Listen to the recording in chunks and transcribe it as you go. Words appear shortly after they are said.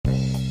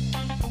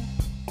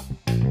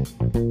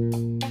Hey,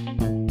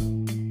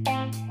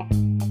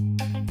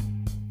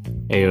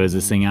 is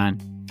this thing on?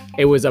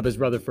 Hey, what's up? It's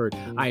Rutherford.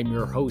 I am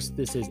your host.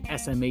 This is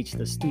SMH,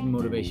 the Student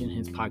Motivation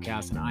Hints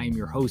podcast, and I am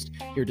your host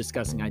here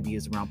discussing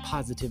ideas around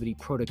positivity,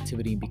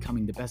 productivity, and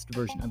becoming the best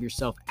version of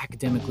yourself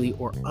academically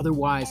or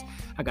otherwise.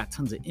 I got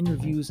tons of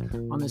interviews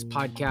on this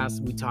podcast.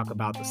 We talk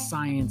about the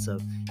science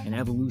of and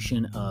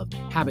evolution of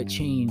habit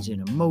change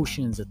and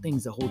emotions, the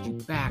things that hold you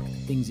back, the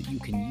things that you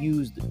can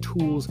use, the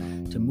tools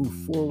to move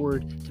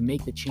forward, to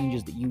make the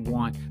changes that you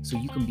want so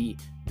you can be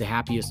the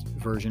happiest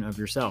version of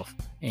yourself.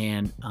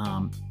 And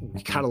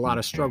we got a lot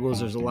of struggles.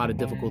 There's a lot of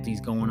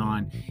difficulties going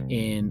on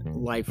in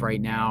life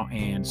right now,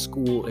 and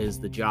school is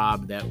the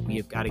job that we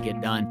have got to get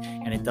done.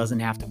 And it doesn't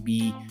have to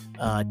be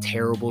a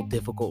terrible,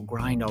 difficult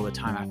grind all the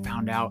time. I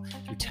found out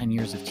through 10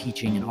 years of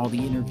teaching and all the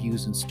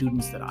interviews and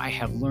students that I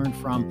have learned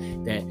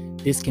from that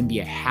this can be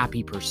a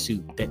happy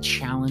pursuit, that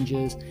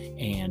challenges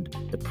and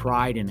the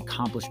pride and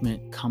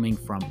accomplishment coming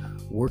from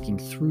working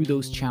through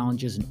those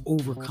challenges and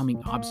overcoming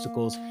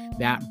obstacles,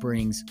 that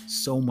brings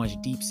so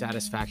much deep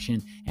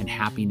satisfaction and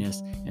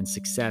happiness, and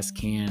success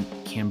can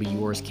be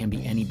yours, can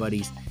be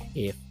anybody's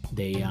if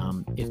they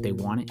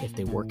want it, if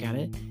they work at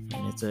it.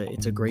 And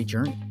it's a great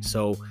journey.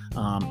 So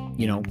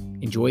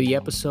enjoy the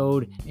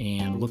episode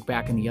and look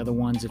back in the other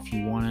ones if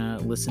you want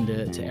to listen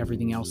to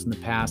everything else in the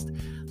past.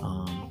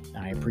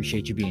 I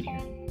appreciate you being here.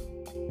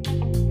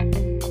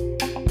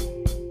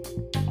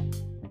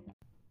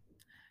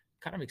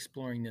 Kind of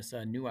exploring this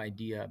new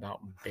idea about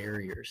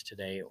barriers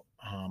today.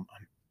 I'm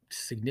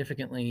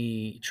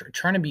significantly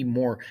trying to be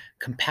more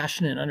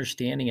compassionate and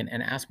understanding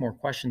and ask more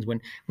questions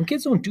when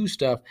kids don't do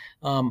stuff.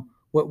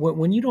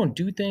 When you don't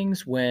do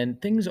things, when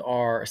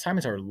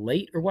assignments are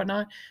late or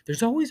whatnot,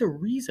 there's always a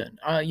reason.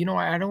 I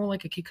don't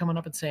like a kid coming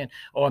up and saying,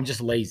 "Oh, I'm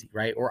just lazy,"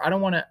 right? Or I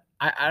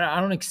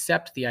don't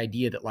accept the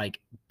idea that like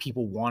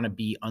people want to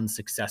be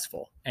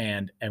unsuccessful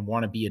and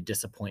want to be a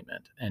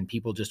disappointment, and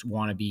people just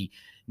want to be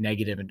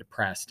negative and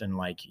depressed, and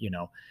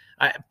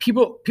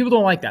people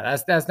don't like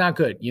that. That's not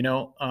good.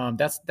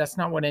 That's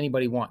not what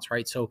anybody wants,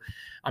 right? So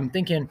I'm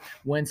thinking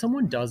when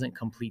someone doesn't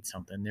complete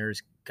something,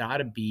 there's got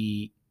to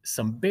be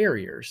some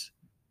barriers.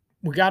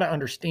 We got to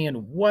understand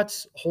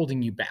what's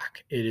holding you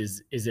back.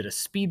 Is it a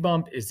speed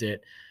bump? Is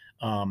it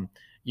a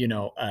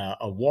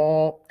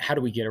wall? How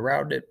do we get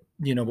around it?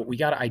 But we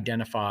got to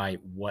identify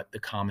what the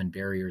common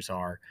barriers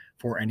are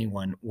for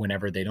anyone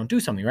whenever they don't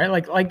do something, right?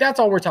 Like that's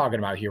all we're talking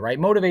about here, right?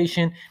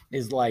 Motivation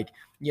is like,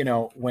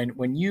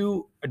 when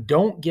you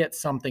don't get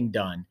something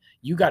done,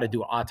 you got to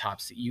do an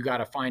autopsy. You got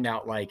to find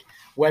out like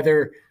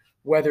whether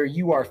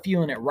you are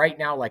feeling it right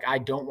now, like I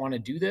don't want to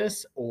do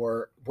this,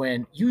 or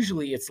when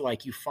usually it's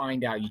like you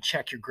find out, you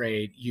check your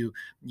grade, you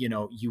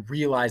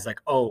realize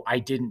like, oh, I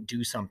didn't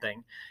do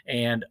something.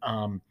 And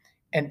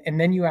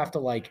then you have to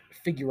like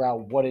figure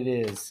out what it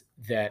is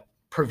that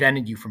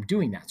prevented you from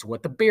doing that. So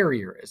what the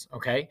barrier is,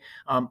 okay?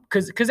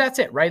 Because that's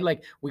it, right?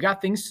 Like we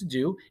got things to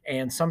do,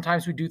 and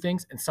sometimes we do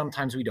things and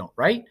sometimes we don't,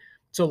 right?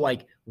 So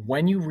like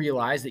when you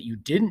realize that you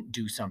didn't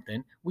do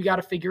something, we got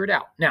to figure it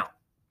out. Now,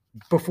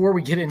 before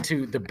we get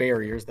into the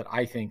barriers that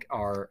I think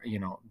are,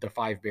 the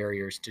 5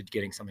 barriers to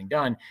getting something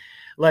done,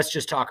 let's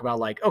just talk about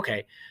like,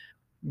 okay,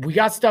 we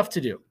got stuff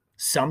to do.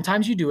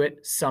 Sometimes you do it,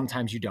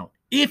 sometimes you don't.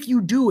 If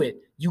you do it,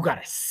 you got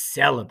to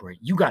celebrate.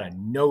 You got to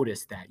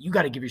notice that. You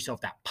got to give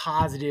yourself that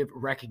positive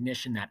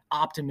recognition, that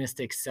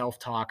optimistic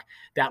self-talk,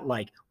 that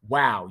like,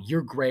 wow,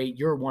 you're great.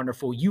 You're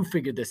wonderful. You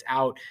figured this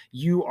out.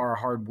 You are a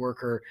hard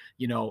worker.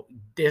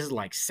 This is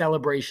like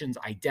celebrations,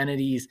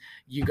 identities.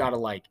 You got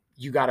to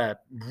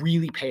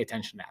really pay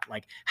attention to that.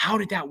 Like, how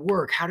did that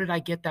work? How did I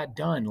get that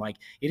done? Like,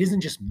 it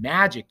isn't just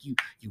magic. You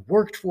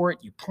worked for it.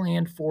 You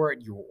planned for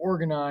it. You were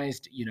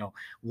organized,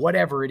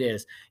 whatever it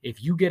is.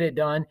 If you get it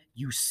done,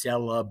 you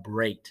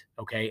celebrate,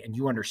 okay? And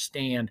you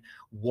understand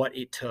what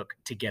it took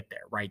to get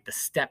there, right? The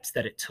steps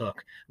that it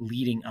took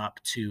leading up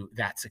to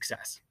that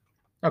success.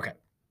 Okay.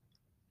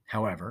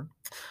 However,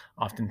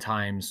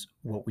 oftentimes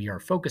what we are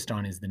focused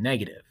on is the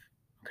negative.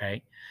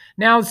 Okay.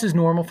 Now, this is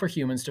normal for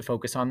humans to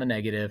focus on the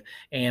negative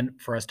and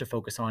for us to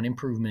focus on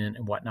improvement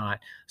and whatnot.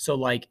 So,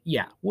 like,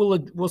 yeah,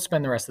 we'll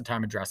spend the rest of the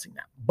time addressing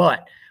that.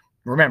 But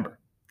remember,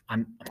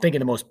 I'm thinking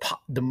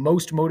the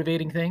most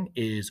motivating thing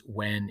is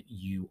when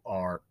you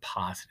are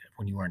positive,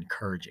 when you are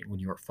encouraging, when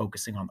you are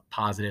focusing on the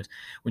positives,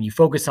 when you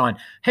focus on,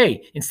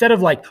 hey, instead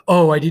of like,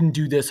 oh, I didn't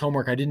do this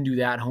homework, I didn't do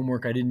that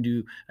homework, I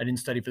didn't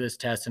study for this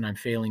test and I'm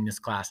failing this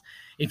class.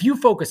 If you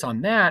focus on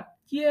that,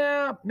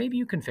 yeah, maybe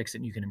you can fix it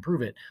and you can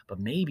improve it, but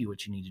maybe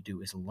what you need to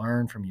do is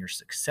learn from your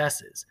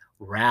successes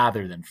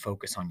rather than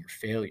focus on your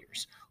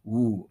failures.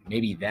 Ooh,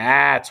 maybe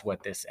that's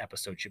what this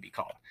episode should be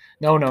called.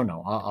 No.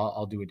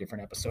 I'll do a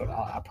different episode.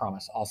 I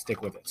promise. I'll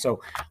stick with it.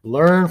 So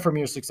learn from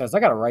your success.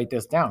 I got to write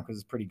this down because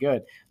it's pretty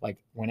good. Like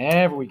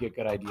whenever we get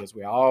good ideas,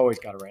 we always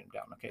got to write them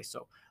down. Okay.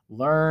 So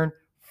learn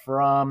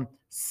from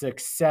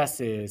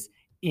successes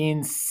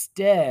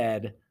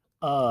instead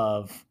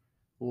of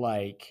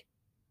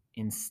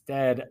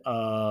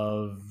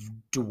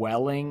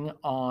dwelling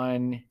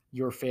on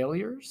your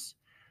failures.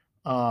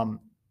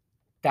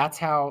 That's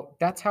how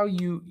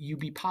you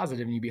be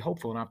positive and you be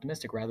hopeful and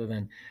optimistic rather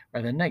than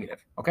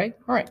negative. Okay.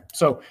 All right.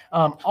 So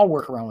I'll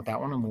work around with that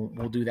one, and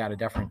we'll do that a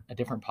different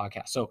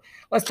podcast. So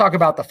let's talk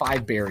about the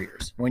 5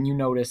 barriers when you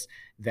notice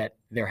that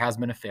there has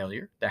been a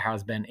failure, there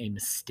has been a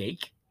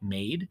mistake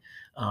made,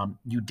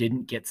 you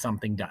didn't get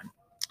something done.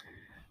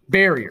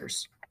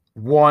 Barriers.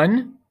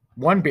 One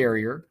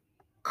barrier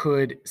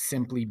could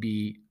simply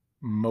be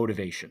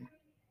motivation.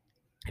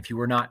 If you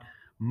were not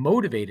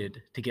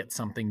motivated to get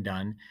something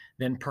done,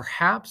 then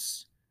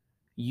perhaps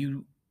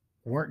you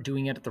weren't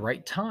doing it at the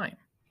right time.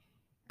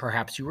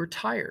 Perhaps you were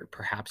tired.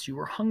 Perhaps you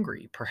were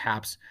hungry.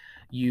 Perhaps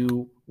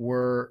you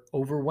were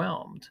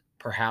overwhelmed.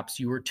 Perhaps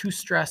you were too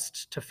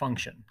stressed to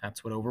function.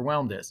 That's what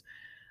overwhelmed is.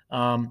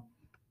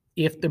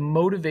 If the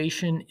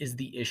motivation is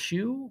the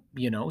issue,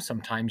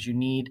 sometimes you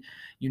need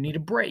a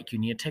break. You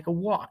need to take a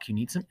walk. You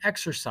need some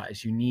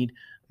exercise. You need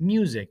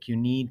music. You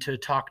need to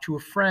talk to a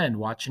friend,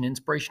 watch an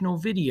inspirational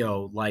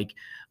video, like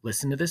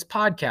listen to this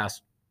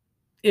podcast.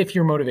 If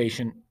your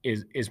motivation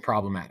is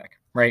problematic,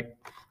 right?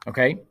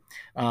 Okay.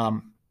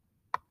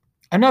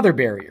 Another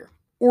barrier,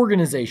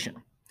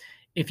 organization.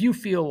 If you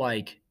feel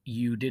like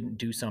you didn't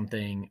do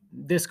something,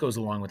 this goes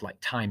along with like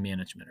time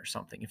management or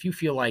something. If you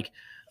feel like,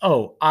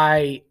 oh,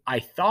 I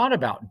thought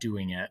about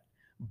doing it,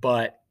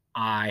 but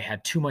I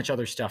had too much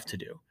other stuff to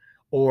do,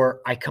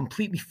 or I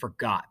completely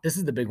forgot. This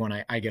is the big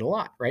one I get a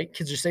lot, right?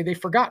 Kids just say they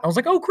forgot. I was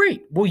like, oh,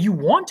 great. Well, you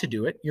want to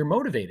do it. You're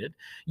motivated.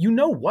 You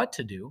know what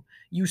to do.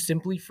 You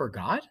simply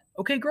forgot.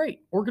 Okay, great.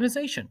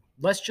 Organization.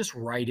 Let's just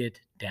write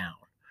it down.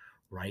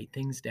 Write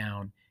things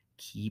down.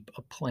 Keep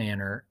a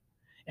planner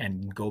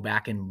and go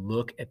back and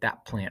look at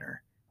that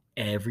planner.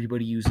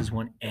 Everybody uses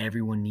one.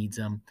 Everyone needs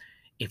them.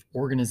 If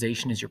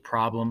organization is your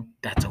problem,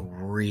 that's a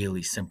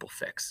really simple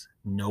fix.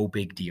 No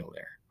big deal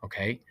there.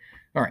 Okay.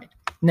 All right.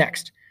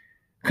 Next,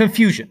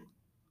 confusion.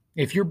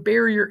 If your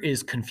barrier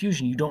is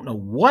confusion, you don't know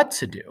what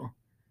to do,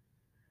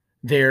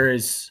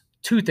 there's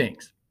 2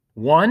 things.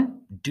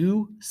 One,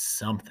 do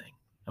something.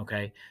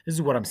 Okay. This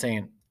is what I'm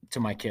saying to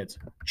my kids.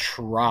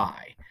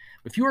 Try.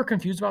 If you are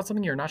confused about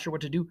something, you're not sure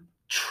what to do,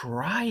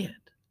 try it.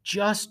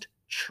 Just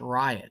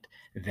try it.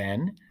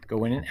 Then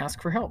go in and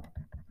ask for help.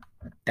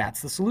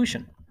 That's the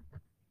solution.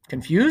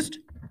 Confused?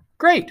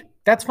 Great.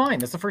 That's fine.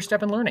 That's the first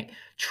step in learning.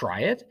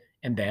 Try it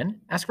and then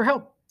ask for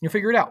help. You'll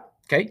figure it out.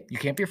 Okay. You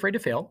can't be afraid to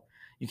fail.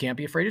 You can't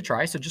be afraid to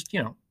try. So just,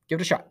 give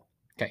it a shot.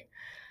 Okay.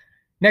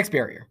 Next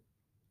barrier,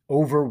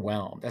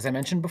 overwhelmed. As I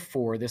mentioned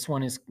before, this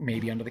one is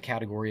maybe under the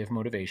category of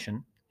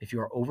motivation. If you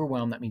are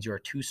overwhelmed, that means you are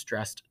too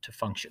stressed to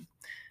function.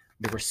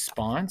 The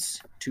response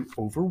to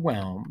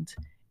overwhelmed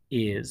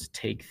is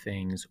take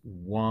things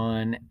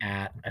one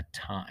at a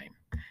time.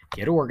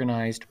 Get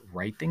organized,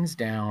 write things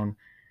down,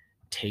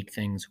 take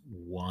things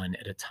one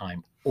at a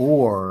time,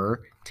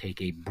 or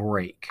take a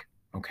break.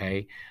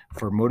 Okay.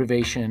 For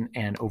motivation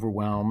and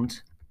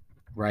overwhelmed,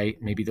 right?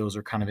 Maybe those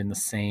are kind of in the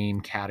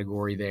same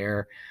category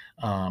there.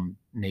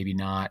 Maybe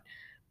not.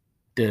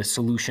 The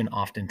solution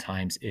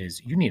oftentimes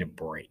is you need a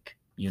break.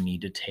 You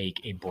need to take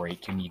a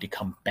break. You need to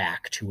come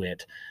back to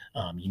it.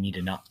 You need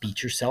to not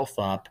beat yourself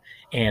up,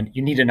 and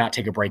you need to not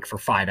take a break for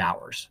 5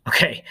 hours.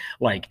 Okay.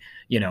 Like,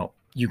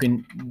 you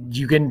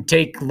can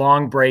take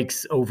long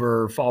breaks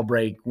over fall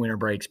break, winter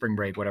break, spring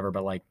break, whatever,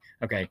 but like,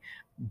 okay,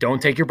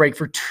 don't take your break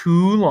for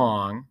too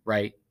long.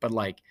 Right. But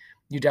like,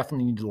 you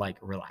definitely need to like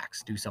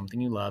relax, do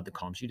something you love that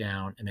calms you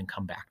down, and then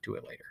come back to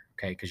it later.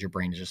 Okay. Because your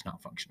brain is just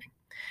not functioning.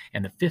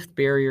 And the 5th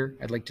barrier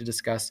I'd like to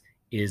discuss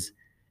is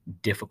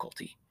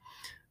difficulty.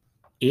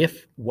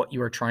 If what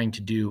you are trying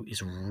to do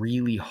is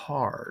really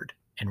hard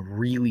and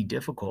really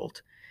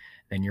difficult,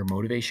 then your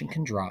motivation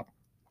can drop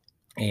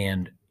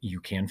and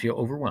you can feel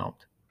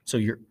overwhelmed. So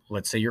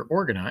let's say you're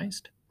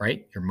organized,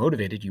 right? You're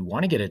motivated, you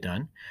want to get it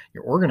done.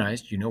 You're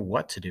organized, you know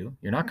what to do.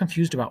 You're not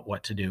confused about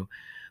what to do,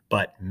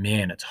 but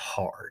man, it's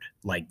hard.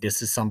 Like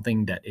this is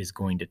something that is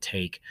going to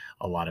take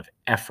a lot of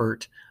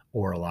effort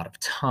or a lot of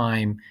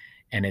time,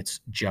 and it's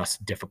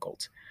just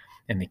difficult.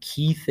 And the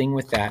key thing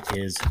with that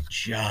is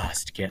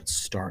just get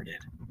started.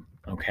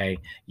 Okay.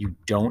 You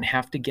don't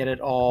have to get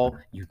it all.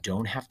 You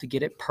don't have to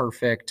get it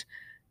perfect.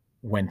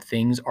 When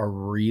things are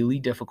really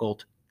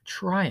difficult,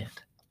 try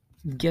it.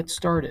 Get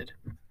started.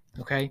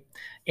 Okay.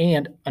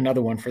 And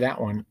another one for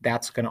that one,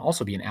 that's going to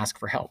also be an ask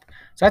for help.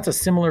 So that's a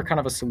similar kind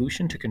of a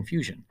solution to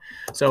confusion.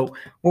 So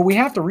what we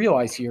have to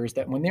realize here is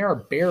that when there are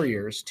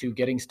barriers to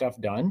getting stuff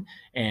done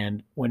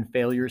and when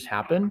failures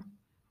happen,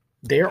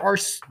 there are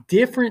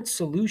different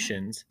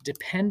solutions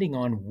depending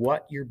on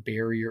what your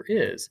barrier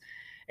is.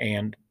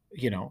 And,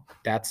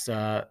 that's,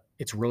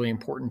 it's really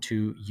important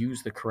to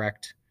use the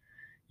correct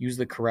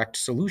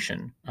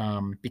solution,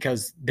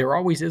 because there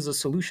always is a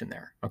solution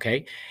there.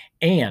 Okay.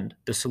 And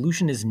the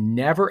solution is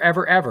never,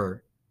 ever,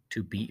 ever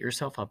to beat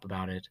yourself up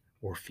about it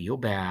or feel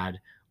bad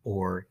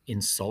or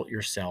insult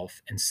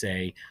yourself and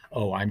say,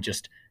 oh,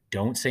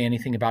 don't say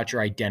anything about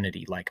your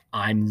identity. Like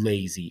I'm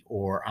lazy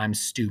or I'm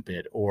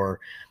stupid or,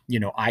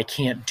 I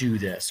can't do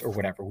this or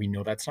whatever. We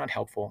know that's not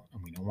helpful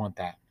and we don't want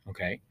that.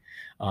 Okay.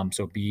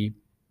 So be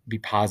be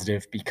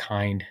positive, be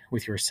kind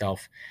with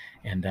yourself,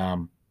 and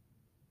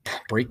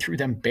break through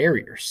them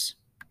barriers.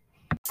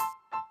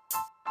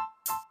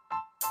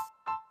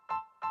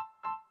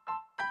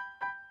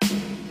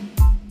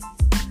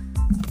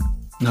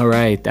 All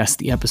right, that's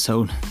the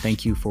episode.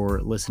 Thank you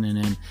for listening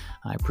in.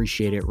 I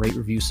appreciate it. Rate,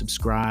 review,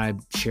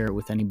 subscribe, share it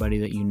with anybody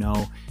that you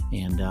know,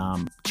 and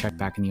check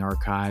back in the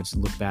archives,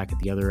 look back at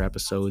the other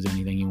episodes,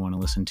 anything you want to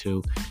listen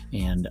to,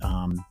 and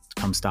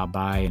come stop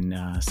by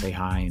and say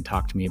hi and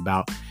talk to me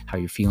about how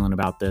you're feeling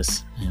about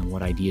this and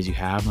what ideas you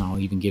have. I'll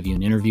even give you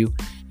an interview.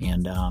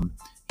 And,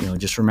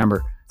 just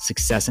remember,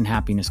 success and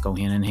happiness go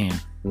hand in hand.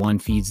 One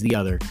feeds the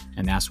other,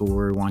 and that's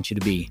where we want you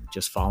to be.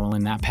 Just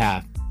following that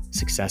path.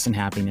 Success and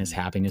happiness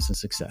and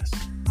success.